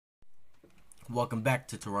Welcome back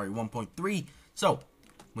to Terraria 1.3. So,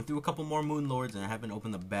 went through a couple more Moon Lords and I haven't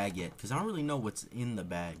opened the bag yet because I don't really know what's in the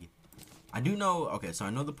bag. I do know, okay, so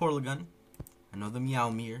I know the portal gun. I know the Meow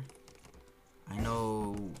Mirror. I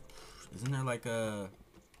know, isn't there like a,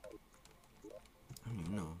 I don't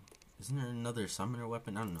even know. Isn't there another summoner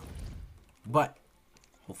weapon? I don't know. But,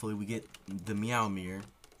 hopefully we get the Meow Mirror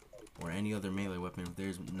or any other melee weapon if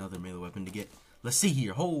there's another melee weapon to get. Let's see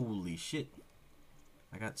here. Holy shit.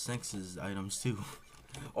 I got Senx's items too.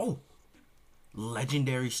 Oh!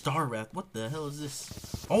 Legendary Star Wrath. What the hell is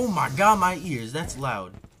this? Oh my god, my ears. That's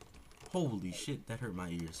loud. Holy shit, that hurt my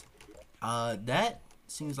ears. That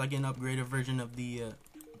seems like an upgraded version of the,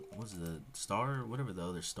 what's the star? Whatever the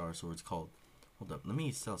other star sword's called. Hold up, let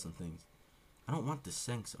me sell some things. I don't want the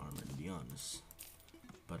Senx armor, to be honest.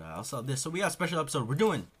 But I'll sell this. So we got a special episode. We're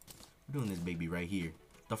doing this baby right here.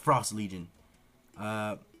 The Frost Legion.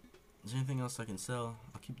 Is there anything else I can sell?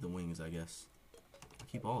 I'll keep the wings, I guess. I'll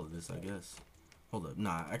keep all of this, I guess. Hold up.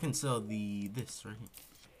 Nah, I can sell this right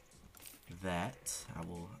here. That I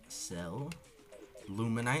will sell.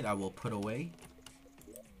 Luminite I will put away.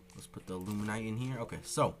 Let's put the Luminite in here. Okay,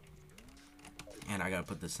 so. And I gotta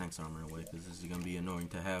put the Senx armor away because this is gonna be annoying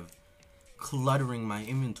to have cluttering my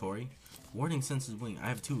inventory. Warding Senses Wing. I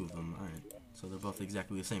have 2 of them. Alright. So they're both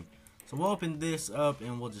exactly the same. So we'll open this up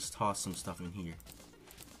and we'll just toss some stuff in here.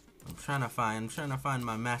 I'm trying to find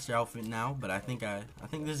my master outfit now, but I think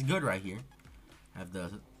this is good right here. I have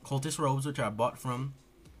the cultist robes, which I bought from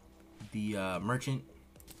the merchant,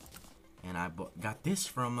 and I got this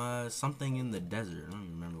from something in the desert. I don't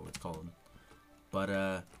even remember what it's called, but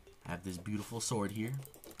I have this beautiful sword here,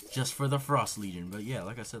 just for the Frost Legion. But yeah,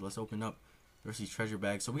 like I said, let's open up Mercy's treasure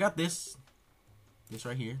bag. So we got this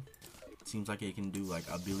right here. It seems like it can do like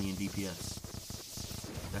a billion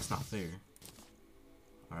DPS. That's not fair.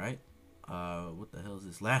 Alright. What the hell is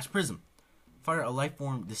this? Last Prism. Fire a life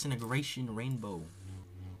form disintegration rainbow.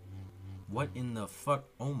 What in the fuck?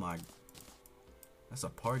 Oh my. That's a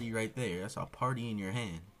party right there. That's a party in your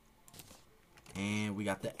hand. And we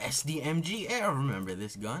got the SDMG. I remember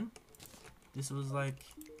this gun. This was like,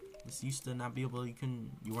 this used to not be able, you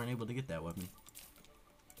weren't able to get that weapon.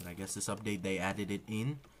 But I guess this update they added it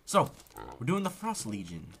in. So, we're doing the Frost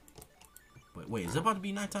Legion. But wait, is it about to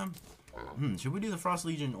be nighttime? Should we do the Frost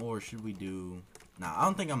Legion or should we do... Nah, I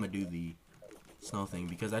don't think I'm gonna do the snow thing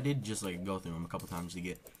because I did just like go through them a couple times to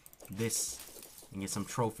get this and get some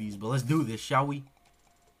trophies. But let's do this, shall we?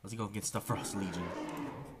 Let's go against the Frost Legion.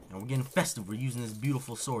 And we're getting festive. We're using this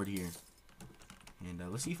beautiful sword here.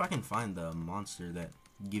 And let's see if I can find the monster that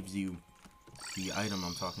gives you the item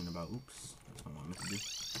I'm talking about. Oops, that's what I meant to do.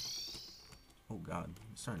 Oh god,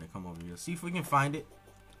 it's starting to come over here. Let's see if we can find it.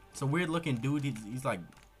 It's a weird looking dude. He's like...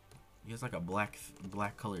 He has like a black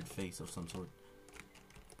colored face of some sort.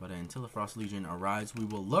 But until the Frost Legion arrives, we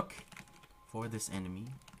will look for this enemy.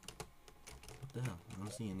 What the hell? I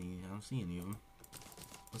don't see any of them.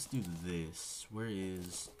 Let's do this. Where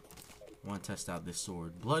is... I want to test out this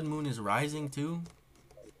sword. Blood Moon is rising too?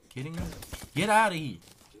 Kidding me? Get out of here!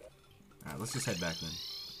 Alright, let's just head back then.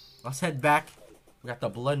 Let's head back. We got the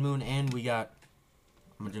Blood Moon and we got...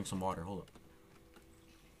 I'm gonna drink some water. Hold up.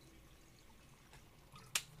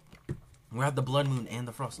 We have the Blood Moon and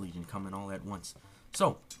the Frost Legion coming all at once.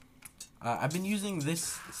 So, I've been using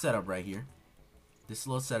this setup right here. This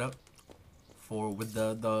little setup with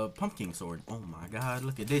the Pumpkin Sword. Oh my god,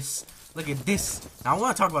 look at this. Look at this. Now, I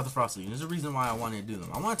want to talk about the Frost Legion. There's a reason why I wanted to do them.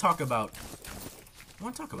 I want to talk about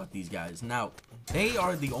these guys. Now, they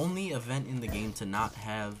are the only event in the game to not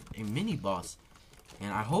have a mini-boss.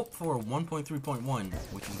 And I hope for 1.3.1,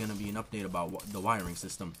 which is going to be an update about the wiring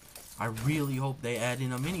system, I really hope they add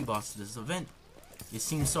in a mini-boss to this event. It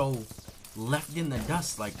seems so left in the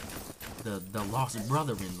dust, like the Lost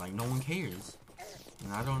Brethren, like no one cares.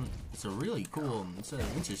 And I don't, it's a really cool, it's an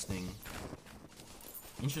interesting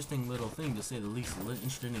little thing to say the least,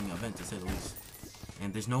 interesting event to say the least.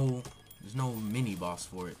 And there's no mini-boss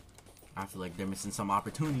for it. I feel like they're missing some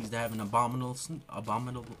opportunities to have an abominable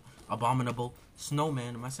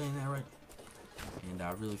snowman. Am I saying that right? And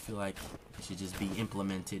I really feel like it should just be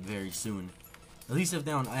implemented very soon. At least if they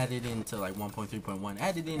don't add it into like 1.3.1.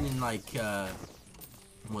 Add it in like,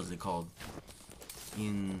 what is it called?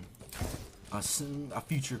 In a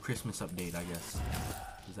future Christmas update, I guess.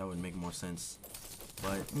 Because that would make more sense.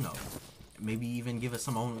 But, you know, maybe even give it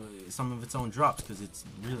some of its own drops. Because it's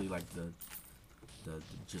really like the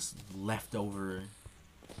just leftover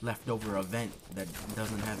event that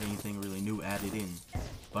doesn't have anything really new added in.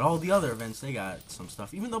 But all the other events, they got some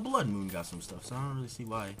stuff. Even the Blood Moon got some stuff, so I don't really see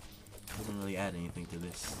why it doesn't really add anything to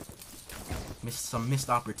this. Some missed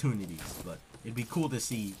opportunities, but it'd be cool to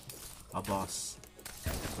see a boss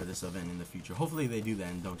for this event in the future. Hopefully they do that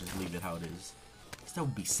and don't just leave it how it is. That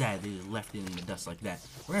would be sad. They just left it in the dust like that.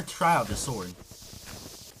 We're gonna try out the sword,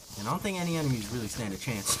 and I don't think any enemies really stand a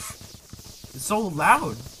chance. It's so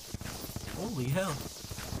loud. Holy hell!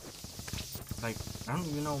 Like, I don't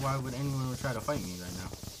even know why would anyone would try to fight me right now.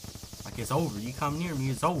 Like, it's over. You come near me,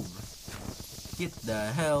 it's over. Get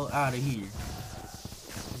the hell out of here.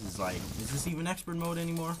 This is like, is this even expert mode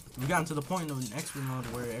anymore? We've gotten to the point of an expert mode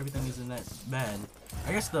where everything isn't that bad.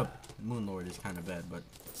 I guess the Moon Lord is kind of bad, but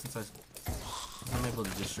since I'm able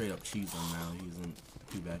to just straight up cheese him now, he isn't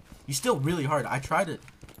too bad. He's still really hard. I tried it,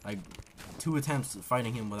 like, 2 attempts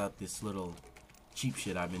fighting him without this little cheap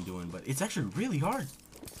shit I've been doing, but it's actually really hard.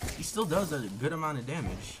 He still does a good amount of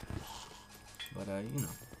damage. But, you know,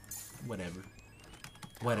 whatever.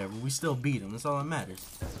 Whatever. We still beat him. That's all that matters.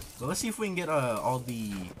 So let's see if we can get all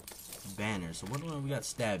the banners. So what one we got?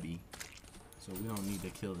 Stabby. So we don't need to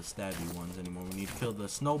kill the stabby ones anymore. We need to kill the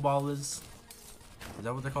snowballers. Is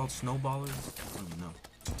that what they're called? Snowballers? I don't even know.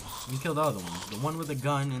 We can kill the other ones. The one with the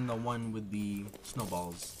gun and the one with the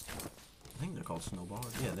snowballs. I think they're called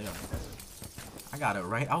snowballers. Yeah, they are. I got it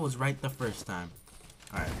right. I was right the first time.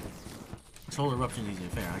 Alright. Solar eruption isn't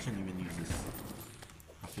fair. I shouldn't even use this.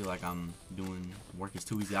 I feel like I'm doing work is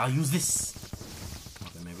too easy. I'll use this.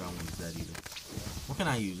 Okay, maybe I won't use that either. What can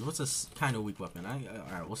I use? What's a kind of weak weapon?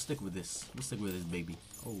 Alright, we'll stick with this. We'll stick with this baby.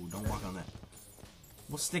 Oh, don't walk on that.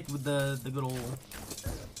 We'll stick with the good old,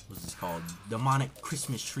 what's this called? Demonic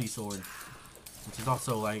Christmas tree sword. Which is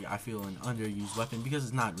also, like, I feel an underused weapon because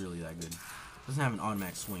it's not really that good. It doesn't have an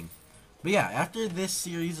automatic swing. But yeah, after this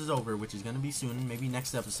series is over, which is going to be soon, maybe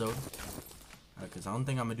next episode. Because I don't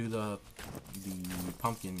think I'm going to do the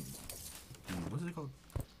pumpkin, what is it called?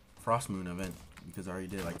 Frost Moon event. Because I already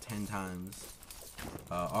did it like 10 times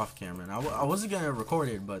off camera. And I wasn't going to record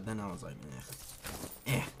it, but then I was like,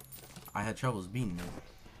 I had troubles beating it.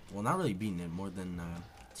 Well, not really beating it, more than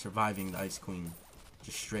surviving the Ice Queen.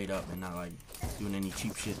 Just straight up and not like doing any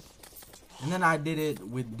cheap shit. And then I did it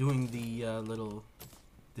with doing the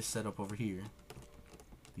this setup over here.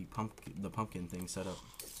 The pumpkin thing setup.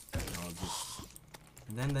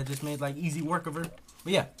 And then that just made like easy work of her.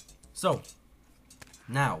 But yeah, so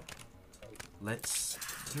now let's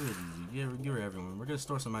give it easy. Give her everyone. We're gonna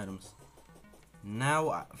store some items.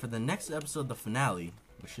 Now for the next episode, the finale,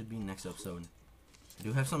 which should be next episode, I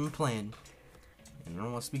do have something planned, and I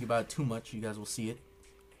don't want to speak about it too much. You guys will see it,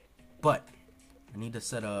 but I need to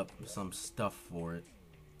set up some stuff for it.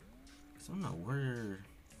 So I don't know where.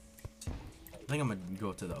 I think I'm gonna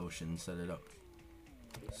go to the ocean and set it up.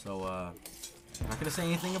 So I'm not gonna say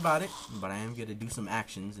anything about it, but I am gonna do some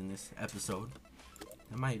actions in this episode.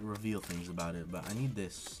 I might reveal things about it, but I need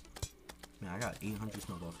this. Man, I got 800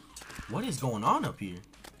 snowballs. What is going on up here?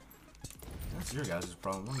 That's your guys'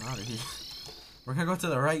 problem. I'm out of here. We're gonna go to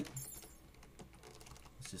the right.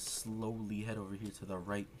 Let's just slowly head over here to the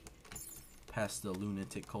right, past the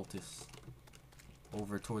lunatic cultists,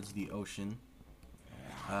 over towards the ocean.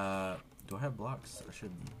 Do I have blocks? I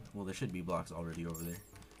should. Well, there should be blocks already over there.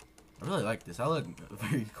 I really like this. I look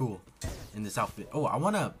very cool in this outfit. Oh, I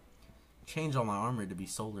want to change all my armor to be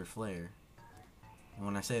solar flare. And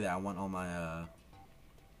when I say that, I want all my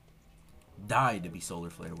dye to be solar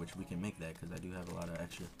flare, which we can make that because I do have a lot of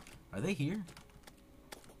extra. Are they here?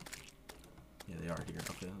 Yeah, they are here.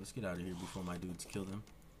 Okay, let's get out of here before my dudes kill them.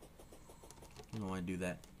 I don't want to do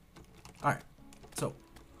that. Alright, so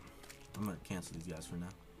I'm going to cancel these guys for now.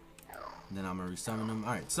 And then I'm going to resummon them.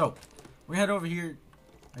 Alright, so we're going to head over here.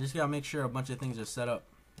 I just got to make sure a bunch of things are set up.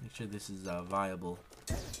 Make sure this is viable,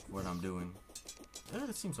 what I'm doing.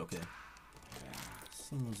 It seems okay.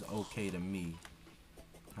 Seems okay to me.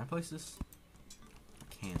 Can I place this? I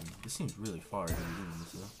can. This seems really far to be doing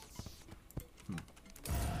this though.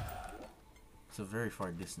 It's a very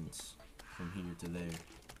far distance from here to there.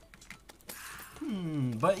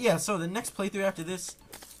 But yeah, so the next playthrough after this,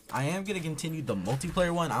 I am going to continue the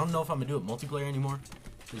multiplayer one. I don't know if I'm going to do it multiplayer anymore.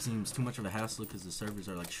 It seems too much of a hassle because the servers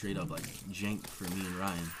are like straight up like jank for me and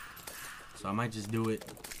Ryan. So I might just do it,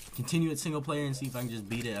 continue it single player and see if I can just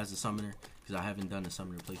beat it as a summoner. Because I haven't done a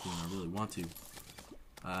summoner playthrough and I really want to.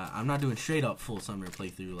 I'm not doing straight up full summoner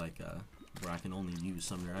playthrough like where I can only use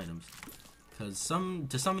summoner items. Because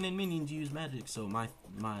to summon in minions you use magic. So my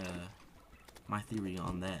theory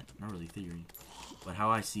on that, not really theory, but how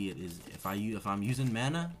I see it is if I'm using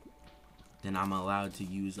mana, then I'm allowed to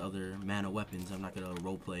use other mana weapons. I'm not gonna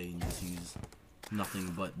roleplay and just use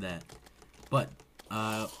nothing but that. But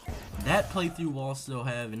that playthrough will also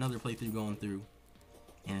have another playthrough going through,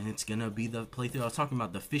 and it's gonna be the playthrough I was talking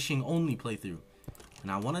about, the fishing only playthrough.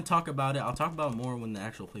 And I want to talk about it. I'll talk about it more when the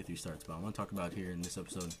actual playthrough starts, but I want to talk about it here in this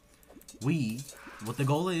episode. what the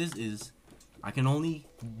goal is I can only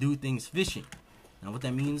do things fishing. Now what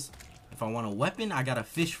that means, if I want a weapon, I gotta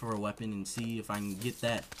fish for a weapon and see if I can get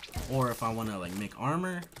that. Or if I wanna like make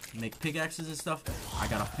armor, make pickaxes and stuff, I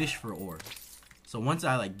gotta fish for ore. So once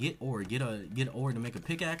I like get ore to make a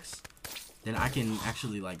pickaxe, then I can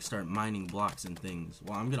actually like start mining blocks and things.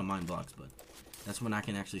 Well, I'm gonna mine blocks, but that's when I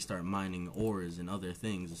can actually start mining ores and other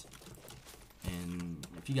things. And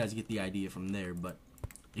if you guys get the idea from there, but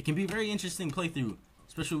it can be a very interesting playthrough,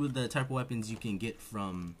 especially with the type of weapons you can get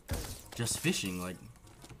from just fishing. Like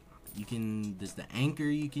there's the anchor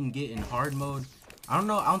you can get in hard mode. I don't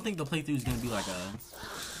know, I don't think the playthrough is gonna be like a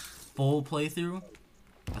full playthrough.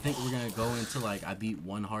 I think we're gonna go into like I beat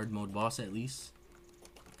one hard mode boss at least,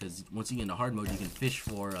 because once you get into hard mode you can fish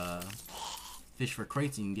for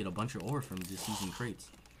crates and you can get a bunch of ore from just using crates.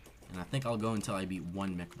 And I think I'll go until I beat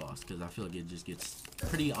one mech boss, because I feel like it just gets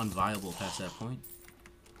pretty unviable past that point.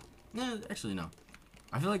 Yeah, actually no,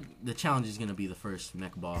 I feel like the challenge is gonna be the first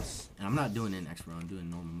mech boss, and I'm not doing it in expert mode, I'm doing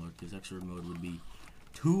normal mode, because expert mode would be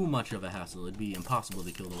too much of a hassle. It'd be impossible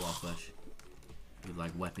to kill the wall flesh with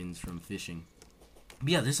like weapons from fishing. But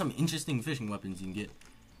yeah, there's some interesting fishing weapons you can get.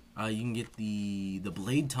 You can get the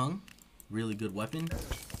blade tongue, really good weapon.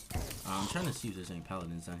 I'm trying to see if there's any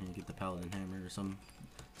paladins down here. Get the paladin hammer or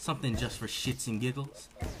something just for shits and giggles.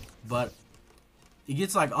 But it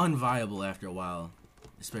gets like unviable after a while,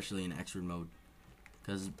 especially in expert mode,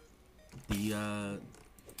 because the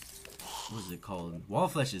what is it called? Wall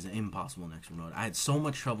flesh is impossible in expert mode. I had so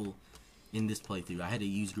much trouble in this playthrough. I had to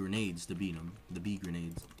use grenades to beat them, the bee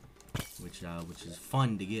grenades. Which is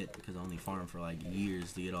fun to get, because I only farmed for like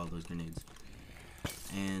years to get all those grenades.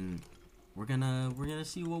 And we're gonna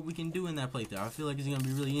see what we can do in that playthrough. I feel like it's gonna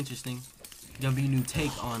be really interesting. It's gonna be a new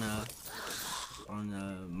take on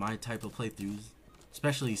my type of playthroughs,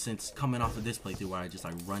 especially since coming off of this playthrough where I just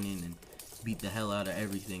like run in and beat the hell out of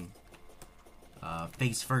everything,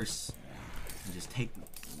 face first, and just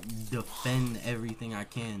defend everything I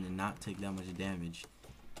can and not take that much damage.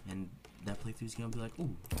 And that playthrough is gonna be like,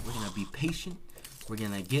 ooh, we're gonna be patient, we're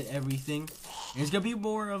gonna get everything, and it's gonna be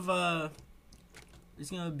more of a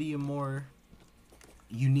more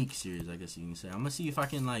unique series, I guess you can say. I'm gonna see if I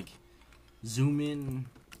can like zoom in.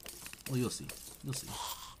 Well, you'll see,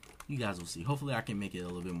 you guys will see. Hopefully I can make it a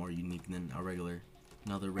little bit more unique than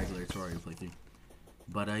another regular Terraria playthrough.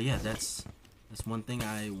 But yeah, that's one thing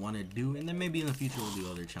I want to do, and then maybe in the future we'll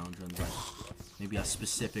do other challenge runs, like maybe a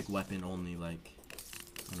specific weapon only, like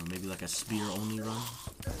I don't know, maybe like a spear only run,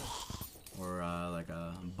 or like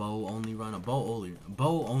a bow only run. A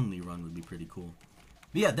bow only run would be pretty cool.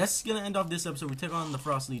 But yeah, that's gonna end off this episode. We take on the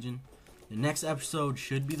Frost Legion. The next episode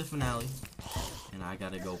should be the finale, and I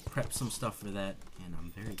gotta go prep some stuff for that, and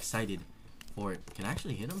I'm very excited for it. Can I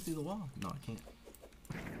actually hit him through the wall? No, I can't.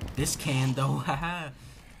 This can though. Haha.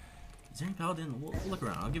 Is there any paladin? We'll look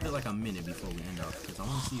around. I'll give it like a minute before we end off, because I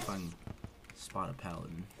want to see if I can spot a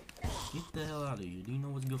paladin. Get the hell out of here. Do you know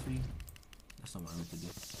what's good for you? That's not what I meant to do.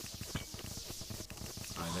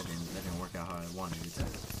 Alright, that didn't work out how I wanted it to.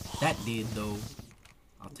 That did though.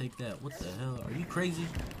 I'll take that. What the hell? Are you crazy?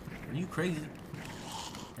 Are you crazy?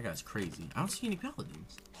 That guy's crazy. I don't see any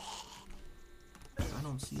paladins. I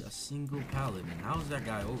don't see a single paladin. How's that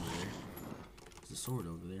guy over there? There's the sword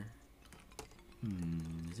over there.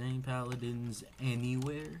 Is there any paladins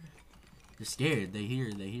anywhere? They're scared. They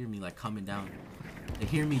hear me like coming down. They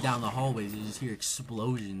hear me down the hallways. They just hear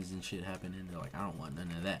explosions and shit happening. They're like, I don't want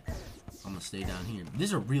none of that. I'm gonna stay down here. This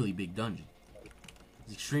is a really big dungeon.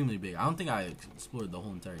 It's extremely big. I don't think I explored the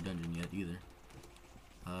whole entire dungeon yet either,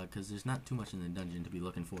 because there's not too much in the dungeon to be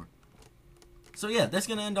looking for. So yeah, that's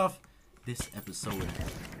gonna end off this episode.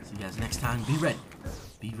 See you guys next time. Be ready.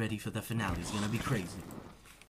 Be ready for the finale. It's gonna be crazy.